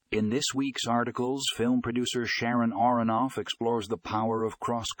In this week's articles, film producer Sharon Aronoff explores the power of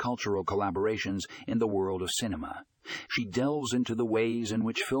cross-cultural collaborations in the world of cinema. She delves into the ways in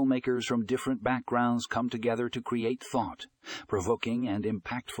which filmmakers from different backgrounds come together to create thought-provoking and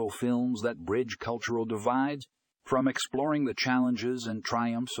impactful films that bridge cultural divides. From exploring the challenges and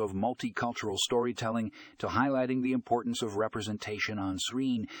triumphs of multicultural storytelling to highlighting the importance of representation on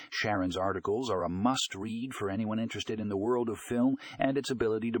screen, Sharon's articles are a must-read for anyone interested in the world of film and its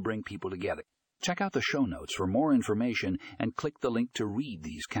ability to bring people together. Check out the show notes for more information and click the link to read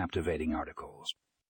these captivating articles.